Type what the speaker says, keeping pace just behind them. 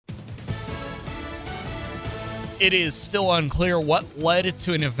It is still unclear what led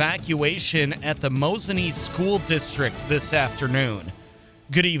to an evacuation at the Mosinee School District this afternoon.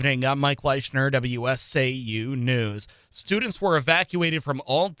 Good evening, I'm Mike Leischner, WSAU News. Students were evacuated from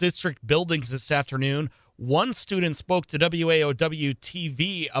all district buildings this afternoon. One student spoke to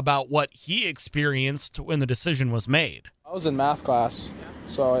WAOW-TV about what he experienced when the decision was made. I was in math class,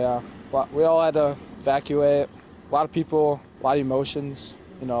 so yeah, we all had to evacuate. A lot of people, a lot of emotions,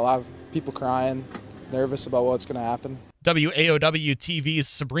 a lot of people crying, nervous about what's going to happen. WAOW-TV's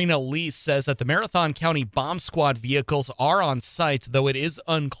Sabrina Lee says that the Marathon County Bomb Squad vehicles are on site, though it is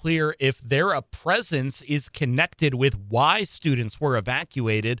unclear if their presence is connected with why students were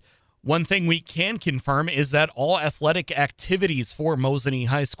evacuated. One thing we can confirm is that all athletic activities for Mosinee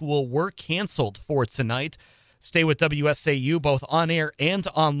High School were canceled for tonight. Stay with WSAU both on air and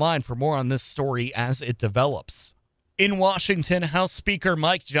online for more on this story as it develops. In Washington, House Speaker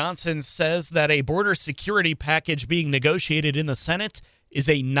Mike Johnson says that a border security package being negotiated in the Senate is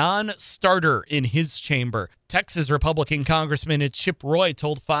a non-starter in his chamber. Texas Republican Congressman Chip Roy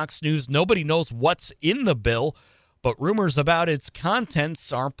told Fox News nobody knows what's in the bill, but rumors about its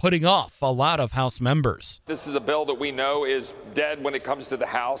contents are putting off a lot of House members. This is a bill that we know is dead when it comes to the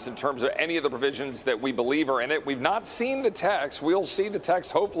House in terms of any of the provisions that we believe are in it. We've not seen the text. We'll see the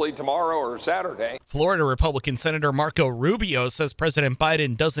text hopefully tomorrow or Saturday. Florida Republican Senator Marco Rubio says President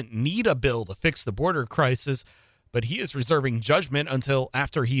Biden doesn't need a bill to fix the border crisis, but he is reserving judgment until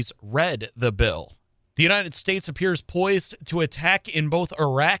after he's read the bill. The United States appears poised to attack in both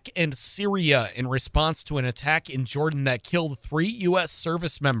Iraq and Syria in response to an attack in Jordan that killed 3 U.S.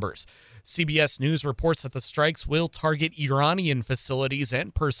 service members. CBS News reports that the strikes will target Iranian facilities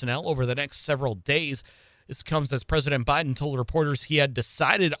and personnel over the next several days. This comes as President Biden told reporters he had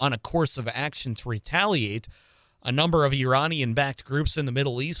decided on a course of action to retaliate. A number of Iranian-backed groups in the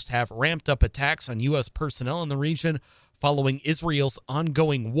Middle East have ramped up attacks on U.S. personnel in the region following Israel's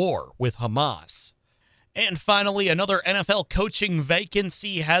ongoing war with Hamas. And finally, another NFL coaching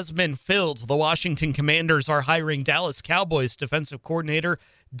vacancy has been filled. The Washington Commanders are hiring Dallas Cowboys defensive coordinator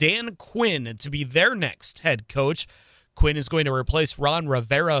Dan Quinn to be their next head coach. Quinn is going to replace Ron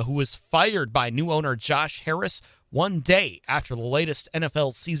Rivera, who was fired by new owner Josh Harris one day after the latest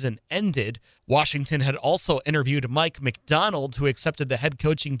NFL season ended. Washington had also interviewed Mike McDonald, who accepted the head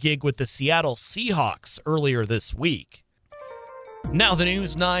coaching gig with the Seattle Seahawks earlier this week. Now the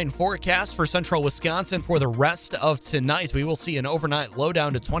News 9 forecast for central Wisconsin for the rest of tonight. We will see an overnight low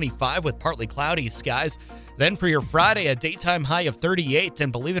down to 25 with partly cloudy skies. Then for your Friday, a daytime high of 38.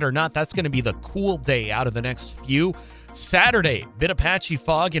 And believe it or not, that's going to be the cool day out of the next few. Saturday, bit of patchy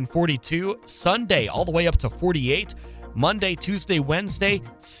fog and 42. Sunday, all the way up to 48. Monday, Tuesday, Wednesday,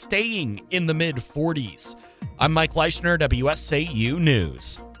 staying in the mid-40s. I'm Mike Leischner, WSAU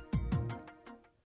News.